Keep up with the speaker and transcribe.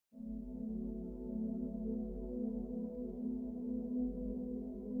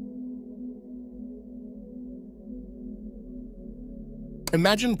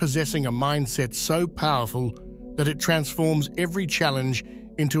Imagine possessing a mindset so powerful that it transforms every challenge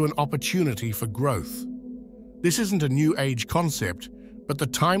into an opportunity for growth. This isn't a New Age concept, but the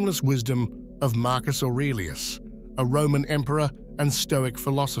timeless wisdom of Marcus Aurelius, a Roman emperor and Stoic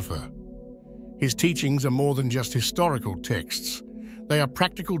philosopher. His teachings are more than just historical texts. They are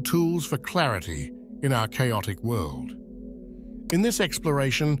practical tools for clarity in our chaotic world. In this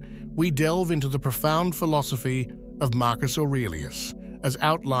exploration, we delve into the profound philosophy of Marcus Aurelius, as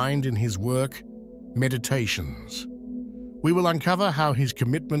outlined in his work, Meditations. We will uncover how his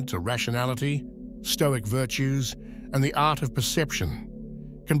commitment to rationality, Stoic virtues, and the art of perception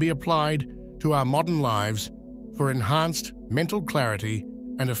can be applied to our modern lives for enhanced mental clarity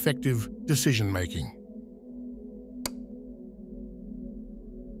and effective decision-making.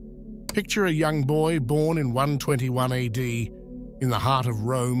 Picture a young boy born in 121 AD in the heart of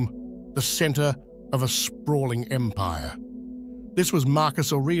Rome, the center of a sprawling empire. This was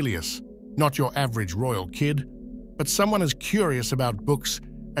Marcus Aurelius, not your average royal kid, but someone as curious about books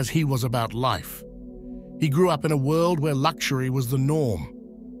as he was about life. He grew up in a world where luxury was the norm,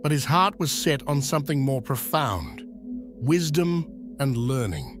 but his heart was set on something more profound: wisdom and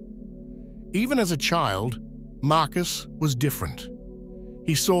learning. Even as a child, Marcus was different.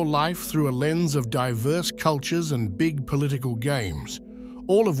 He saw life through a lens of diverse cultures and big political games,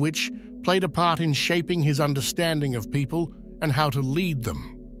 all of which played a part in shaping his understanding of people and how to lead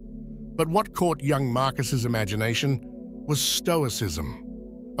them. But what caught young Marcus's imagination was Stoicism,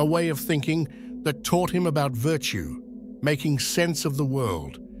 a way of thinking that taught him about virtue, making sense of the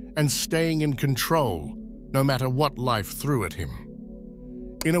world, and staying in control no matter what life threw at him.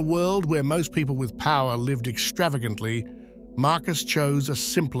 In a world where most people with power lived extravagantly, Marcus chose a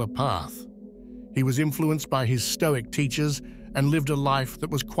simpler path. He was influenced by his Stoic teachers and lived a life that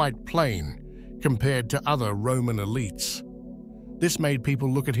was quite plain compared to other Roman elites. This made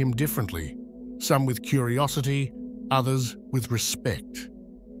people look at him differently, some with curiosity, others with respect.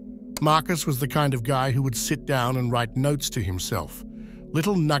 Marcus was the kind of guy who would sit down and write notes to himself,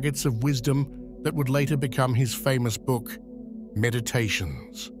 little nuggets of wisdom that would later become his famous book,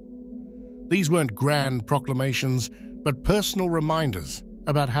 Meditations. These weren't grand proclamations, but personal reminders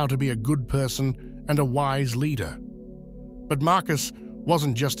about how to be a good person and a wise leader. But Marcus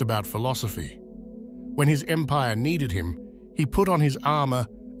wasn't just about philosophy. When his empire needed him, he put on his armor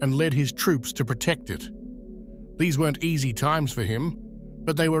and led his troops to protect it. These weren't easy times for him,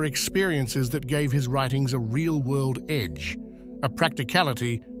 but they were experiences that gave his writings a real-world edge, a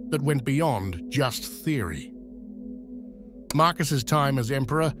practicality that went beyond just theory. Marcus's time as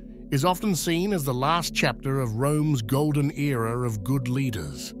emperor is often seen as the last chapter of Rome's golden era of good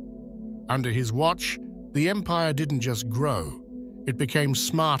leaders. Under his watch, the empire didn't just grow, it became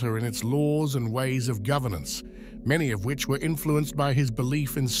smarter in its laws and ways of governance, many of which were influenced by his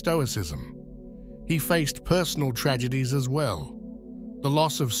belief in Stoicism. He faced personal tragedies as well. The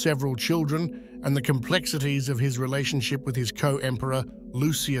loss of several children and the complexities of his relationship with his co-emperor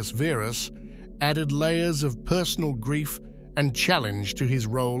Lucius Verus added layers of personal grief and challenge to his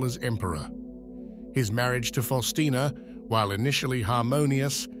role as emperor. His marriage to Faustina, while initially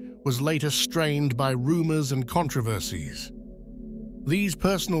harmonious, was later strained by rumors and controversies. These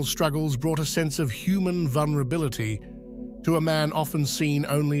personal struggles brought a sense of human vulnerability to a man often seen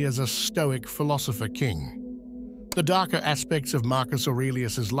only as a Stoic philosopher king. The darker aspects of Marcus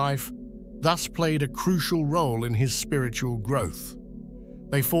Aurelius's life thus played a crucial role in his spiritual growth.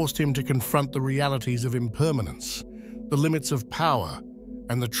 They forced him to confront the realities of impermanence, the limits of power,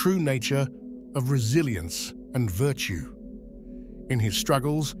 and the true nature of resilience and virtue. In his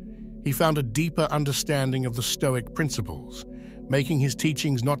struggles, he found a deeper understanding of the Stoic principles, making his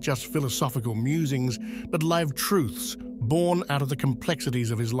teachings not just philosophical musings, but live truths born out of the complexities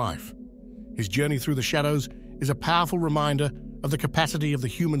of his life. His journey through the shadows is a powerful reminder of the capacity of the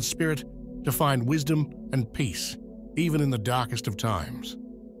human spirit to find wisdom and peace, even in the darkest of times.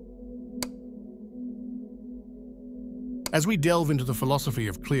 As we delve into the philosophy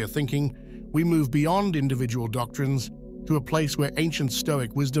of clear thinking, we move beyond individual doctrines to a place where ancient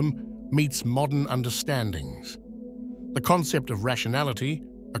Stoic wisdom meets modern understandings. The concept of rationality,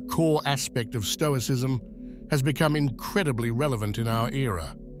 a core aspect of Stoicism, has become incredibly relevant in our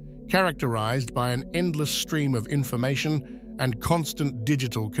era, characterized by an endless stream of information and constant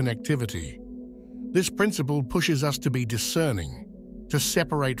digital connectivity. This principle pushes us to be discerning, to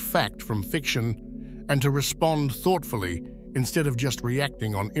separate fact from fiction, and to respond thoughtfully instead of just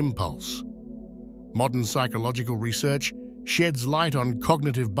reacting on impulse. Modern psychological research sheds light on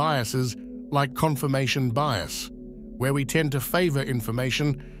cognitive biases like confirmation bias, where we tend to favor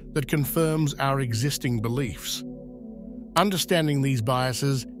information that confirms our existing beliefs. Understanding these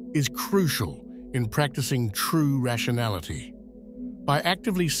biases is crucial in practicing true rationality. By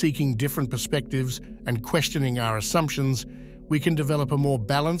actively seeking different perspectives and questioning our assumptions, we can develop a more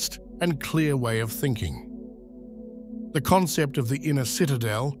balanced and clear way of thinking. The concept of the inner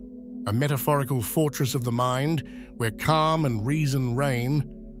citadel, a metaphorical fortress of the mind where calm and reason reign,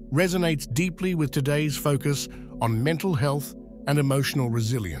 resonates deeply with today's focus on mental health and emotional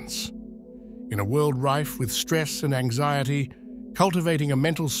resilience. In a world rife with stress and anxiety, cultivating a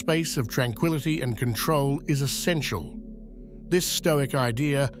mental space of tranquility and control is essential. This Stoic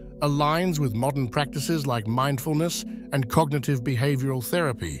idea aligns with modern practices like mindfulness and cognitive behavioral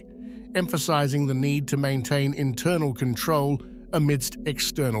therapy, emphasizing the need to maintain internal control amidst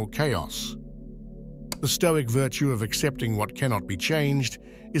external chaos. The Stoic virtue of accepting what cannot be changed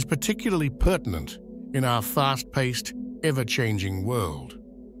is particularly pertinent in our fast-paced, ever-changing world.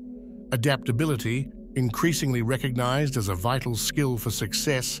 Adaptability, increasingly recognized as a vital skill for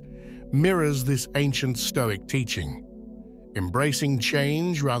success, mirrors this ancient Stoic teaching. Embracing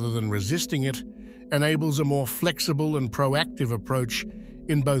change rather than resisting it enables a more flexible and proactive approach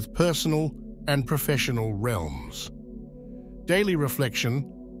in both personal and professional realms. Daily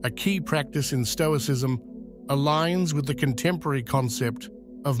reflection, a key practice in Stoicism, aligns with the contemporary concept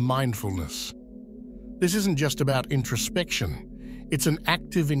of mindfulness. This isn't just about introspection. It's an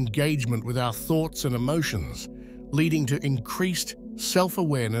active engagement with our thoughts and emotions, leading to increased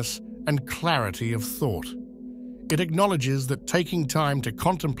self-awareness and clarity of thought. It acknowledges that taking time to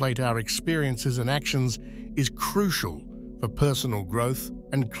contemplate our experiences and actions is crucial for personal growth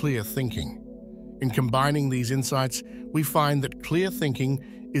and clear thinking. In combining these insights, we find that clear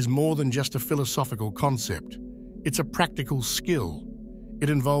thinking is more than just a philosophical concept. It's a practical skill. It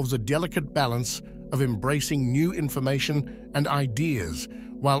involves a delicate balance of embracing new information and ideas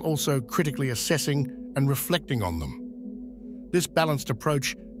while also critically assessing and reflecting on them. This balanced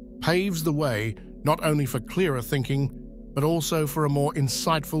approach paves the way not only for clearer thinking, but also for a more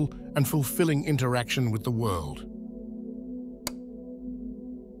insightful and fulfilling interaction with the world.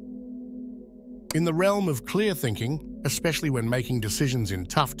 In the realm of clear thinking, especially when making decisions in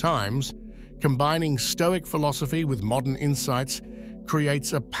tough times, combining Stoic philosophy with modern insights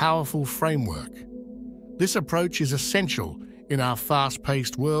creates a powerful framework. This approach is essential in our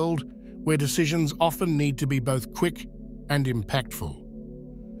fast-paced world, where decisions often need to be both quick and impactful.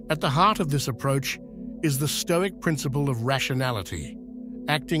 At the heart of this approach is the Stoic principle of rationality,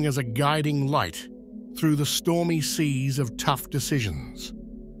 acting as a guiding light through the stormy seas of tough decisions.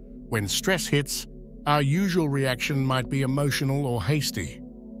 When stress hits, our usual reaction might be emotional or hasty.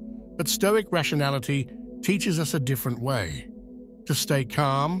 But Stoic rationality teaches us a different way: to stay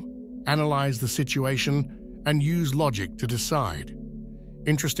calm, analyze the situation, and use logic to decide.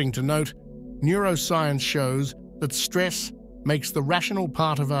 Interesting to note, neuroscience shows that stress makes the rational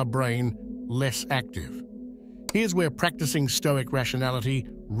part of our brain less active. Here's where practicing Stoic rationality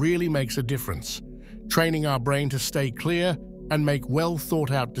really makes a difference, training our brain to stay clear and make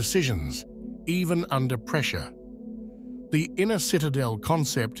well-thought-out decisions, even under pressure. The inner citadel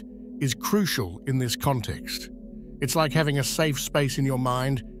concept is crucial in this context. It's like having a safe space in your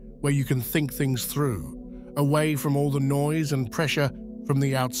mind where you can think things through, away from all the noise and pressure from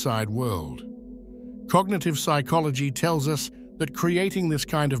the outside world. Cognitive psychology tells us that creating this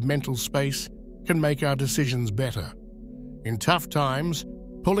kind of mental space can make our decisions better. In tough times,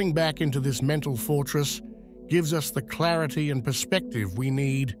 pulling back into this mental fortress gives us the clarity and perspective we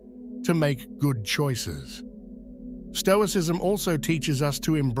need to make good choices. Stoicism also teaches us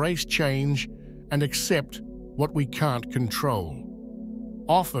to embrace change and accept what we can't control.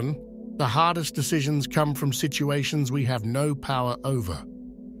 Often, the hardest decisions come from situations we have no power over.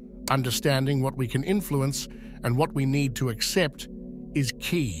 Understanding what we can influence and what we need to accept is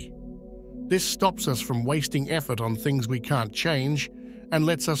key. This stops us from wasting effort on things we can't change and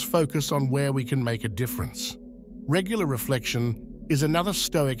lets us focus on where we can make a difference. Regular reflection is another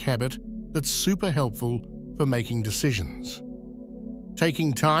Stoic habit that's super helpful for making decisions.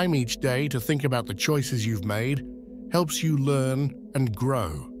 Taking time each day to think about the choices you've made helps you learn and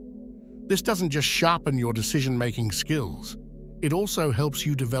grow. This doesn't just sharpen your decision-making skills, it also helps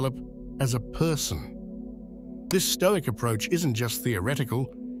you develop as a person. This Stoic approach isn't just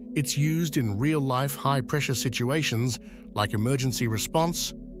theoretical, it's used in real-life high-pressure situations like emergency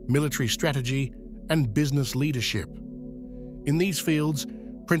response, military strategy, and business leadership. In these fields,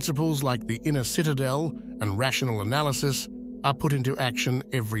 principles like the inner citadel and rational analysis are put into action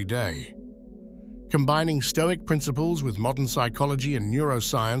every day. Combining Stoic principles with modern psychology and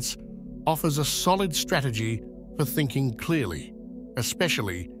neuroscience offers a solid strategy for thinking clearly,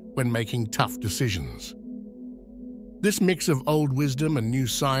 especially when making tough decisions. This mix of old wisdom and new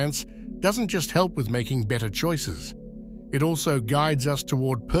science doesn't just help with making better choices. It also guides us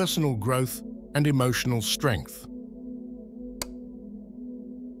toward personal growth and emotional strength.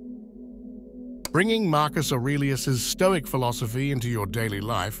 Bringing Marcus Aurelius's Stoic philosophy into your daily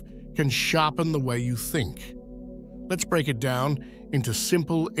life can sharpen the way you think. Let's break it down into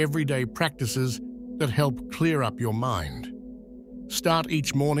simple, everyday practices that help clear up your mind. Start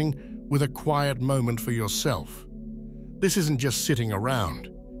each morning with a quiet moment for yourself. This isn't just sitting around.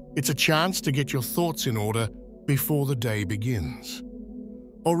 It's a chance to get your thoughts in order before the day begins.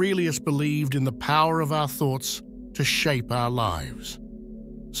 Aurelius believed in the power of our thoughts to shape our lives.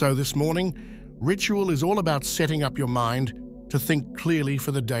 So this morning, ritual is all about setting up your mind to think clearly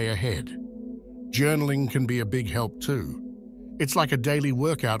for the day ahead. Journaling can be a big help too. It's like a daily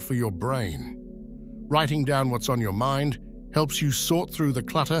workout for your brain. Writing down what's on your mind helps you sort through the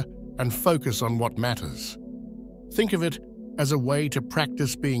clutter and focus on what matters. Think of it as a way to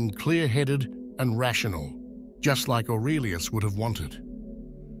practice being clear-headed and rational, just like Aurelius would have wanted.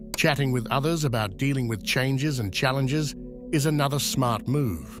 Chatting with others about dealing with changes and challenges is another smart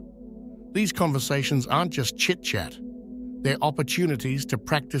move. These conversations aren't just chit-chat. They're opportunities to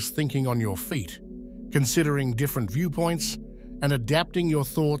practice thinking on your feet, considering different viewpoints, and adapting your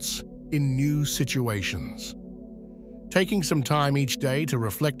thoughts in new situations. Taking some time each day to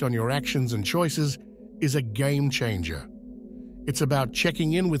reflect on your actions and choices is a game changer. It's about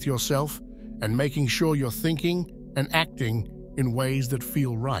checking in with yourself and making sure you're thinking and acting in ways that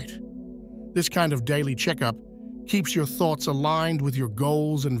feel right. This kind of daily checkup keeps your thoughts aligned with your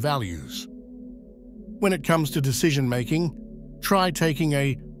goals and values. When it comes to decision-making, try taking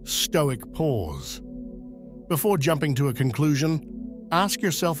a stoic pause. Before jumping to a conclusion, ask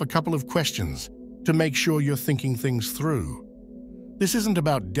yourself a couple of questions to make sure you're thinking things through. This isn't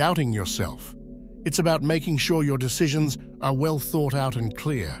about doubting yourself. It's about making sure your decisions are well thought out and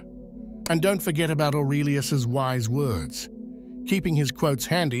clear. And don't forget about Aurelius's wise words. Keeping his quotes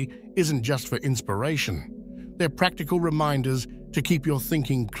handy isn't just for inspiration. They're practical reminders to keep your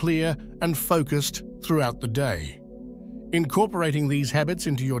thinking clear and focused throughout the day. Incorporating these habits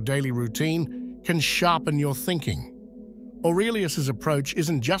into your daily routine can sharpen your thinking. Aurelius's approach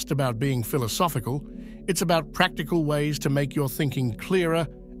isn't just about being philosophical, it's about practical ways to make your thinking clearer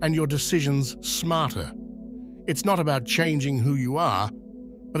and your decisions smarter. It's not about changing who you are,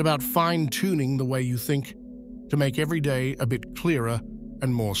 but about fine-tuning the way you think to make every day a bit clearer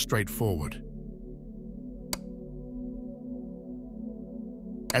and more straightforward.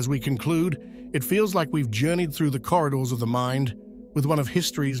 As we conclude, it feels like we've journeyed through the corridors of the mind with one of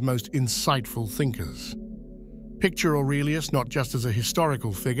history's most insightful thinkers. Picture Aurelius not just as a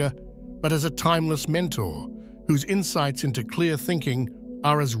historical figure, but as a timeless mentor whose insights into clear thinking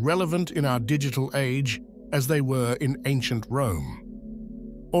are as relevant in our digital age as they were in ancient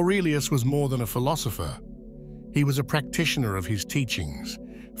Rome. Aurelius was more than a philosopher. He was a practitioner of his teachings,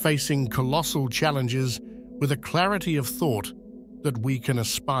 facing colossal challenges with a clarity of thought that we can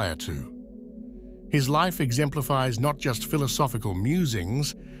aspire to. His life exemplifies not just philosophical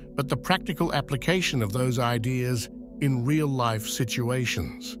musings, but the practical application of those ideas in real-life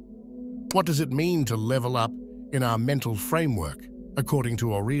situations. What does it mean to level up in our mental framework, according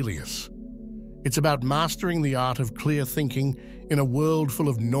to Aurelius? It's about mastering the art of clear thinking in a world full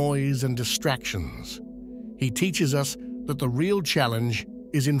of noise and distractions. He teaches us that the real challenge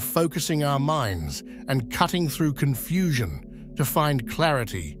is in focusing our minds and cutting through confusion to find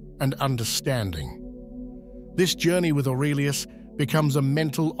clarity and understanding. This journey with Aurelius becomes a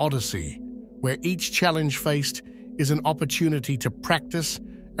mental odyssey, where each challenge faced is an opportunity to practice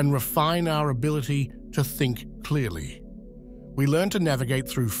and refine our ability to think clearly. We learn to navigate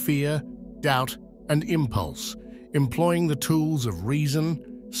through fear, doubt, and impulse, employing the tools of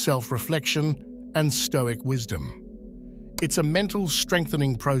reason, self-reflection, and Stoic wisdom. It's a mental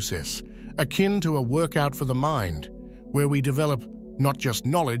strengthening process, akin to a workout for the mind, where we develop not just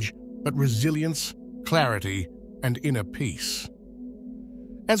knowledge, but resilience, clarity, and inner peace.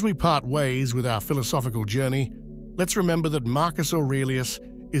 As we part ways with our philosophical journey, let's remember that Marcus Aurelius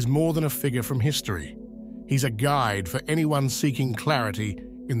is more than a figure from history. He's a guide for anyone seeking clarity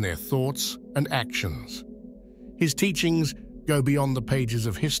in their thoughts and actions. His teachings go beyond the pages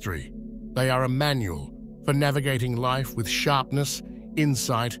of history. They are a manual for navigating life with sharpness,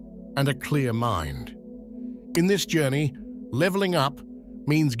 insight, and a clear mind. In this journey, leveling up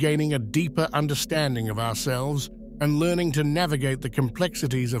means gaining a deeper understanding of ourselves and learning to navigate the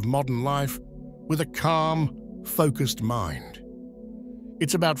complexities of modern life with a calm, focused mind.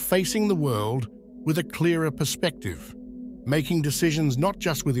 It's about facing the world with a clearer perspective, making decisions not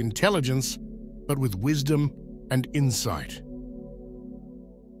just with intelligence, but with wisdom and insight.